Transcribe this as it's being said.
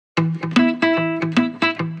My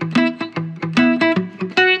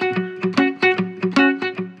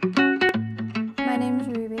name's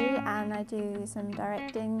Ruby and I do some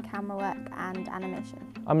directing, camera work and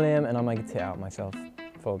animation. I'm Liam and I make a tit out myself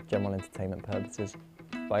for general entertainment purposes.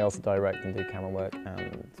 But I also direct and do camera work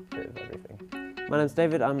and a bit of everything. My name's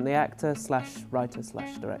David, I'm the actor slash writer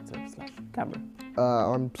slash director slash camera.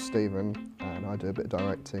 I'm Stephen and I do a bit of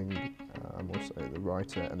directing. I'm also the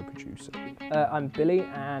writer and the producer. I'm Billy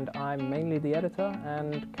and I'm mainly the editor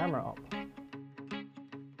and camera op.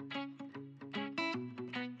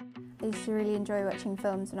 I used to really enjoy watching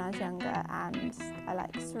films when I was younger and I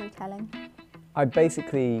like storytelling. I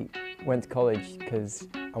basically went to college because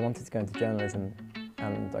I wanted to go into journalism,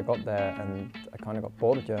 and I got there and I kind of got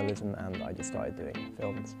bored of journalism and I just started doing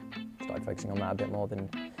films. Started focusing on that a bit more than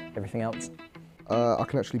everything else. I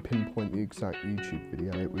can actually pinpoint the exact YouTube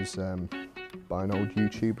video. It was by an old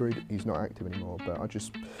YouTuber. He's not active anymore, but I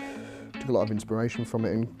just took a lot of inspiration from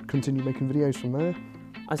it and continued making videos from there.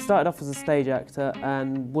 I started off as a stage actor,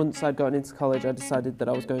 and once I'd gotten into college I decided that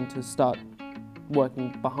I was going to start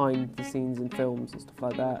working behind the scenes in films and stuff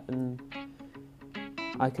like that, and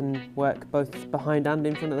I can work both behind and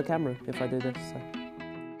in front of the camera if I do this. So.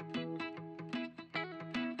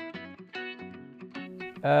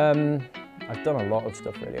 I've done a lot of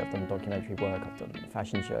stuff really. I've done documentary work, I've done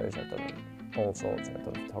fashion shows, I've done all sorts, I've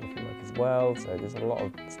done photography work as well, so there's a lot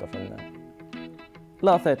of stuff in there. A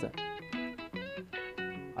lot of theatre.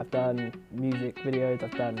 I've done music videos,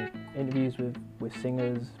 I've done interviews with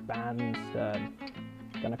singers, bands,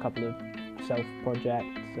 done a couple of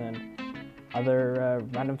self-projects and other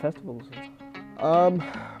random festivals.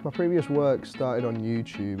 My previous work started on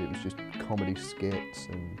YouTube. It was just comedy skits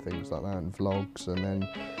and things like that and vlogs, and then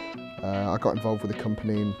I got involved with a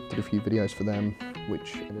company and did a few videos for them,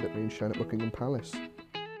 which ended up being shown at Buckingham Palace.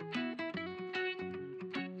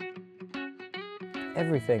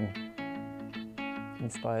 Everything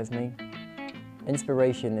inspires me.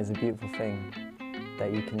 Inspiration is a beautiful thing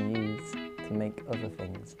that you can use to make other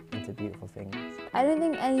things into beautiful things. I don't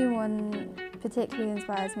think anyone particularly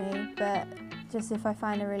inspires me, but just if I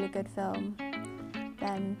find a really good film,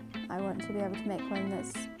 then I want to be able to make one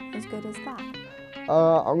that's as good as that.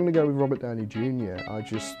 I'm going to go with Robert Downey Jr. I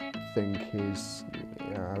just think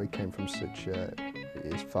how he came from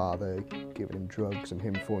his father giving him drugs and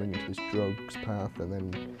him falling into this drugs path and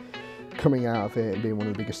then coming out of it and being one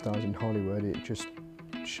of the biggest stars in Hollywood. It just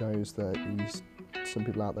shows that some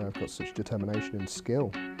people out there have got such determination and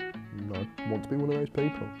skill. And I want to be one of those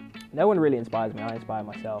people. No one really inspires me, I inspire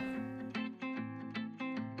myself.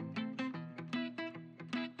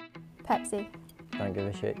 Pepsi. Don't give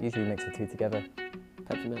a shit. Usually mix the two together.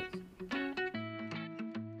 Pepsi Max.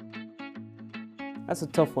 That's a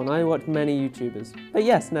tough one. I watch many YouTubers. But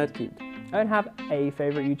yes, Nerdcubed. I don't have a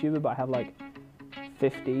favourite YouTuber, but I have like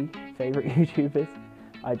 50 favourite YouTubers.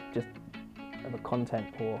 I just am a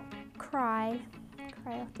content whore. Cryotic.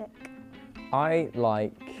 I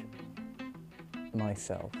like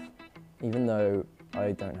myself, even though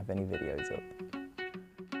I don't have any videos up.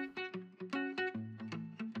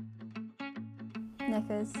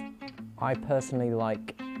 Knickers. I personally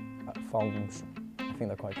like thongs. I think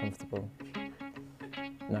they're quite comfortable.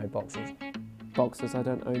 No, boxers. Boxers, I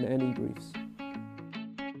don't own any briefs.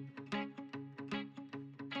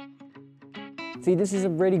 See, this is a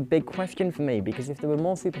really big question for me, because if there were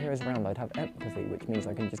more superheroes around, I'd have empathy, which means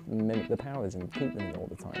I can just mimic the powers and keep them all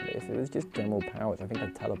the time. But if it was just general powers, I think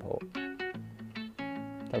I'd teleport.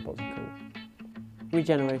 Teleports are cool.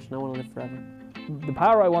 Regeneration, I want to live forever. The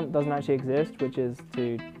power I want doesn't actually exist, which is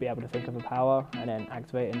to be able to think of a power and then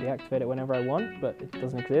activate and deactivate it whenever I want, but it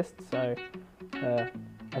doesn't exist, so I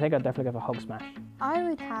think I'd definitely go for Hog Smash. I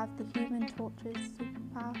would have the Human Torch's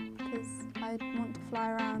superpower because I'd want to fly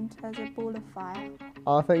around as a ball of fire.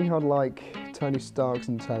 I think I'd like Tony Stark's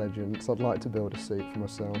intelligence. I'd like to build a suit for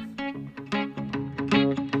myself.